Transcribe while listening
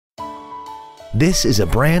This is a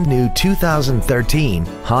brand new 2013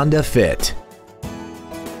 Honda Fit.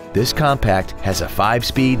 This compact has a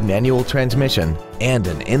 5-speed manual transmission and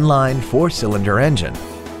an inline 4-cylinder engine.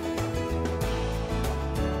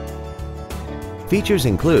 Features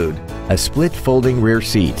include a split folding rear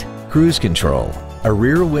seat, cruise control, a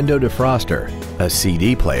rear window defroster, a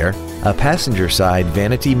CD player, a passenger side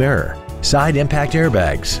vanity mirror, side impact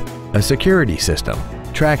airbags, a security system,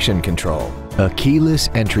 traction control, a keyless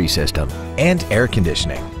entry system, and air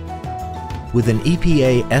conditioning. With an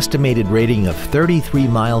EPA estimated rating of 33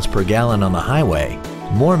 miles per gallon on the highway,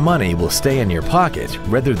 more money will stay in your pocket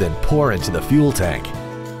rather than pour into the fuel tank.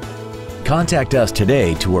 Contact us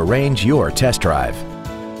today to arrange your test drive.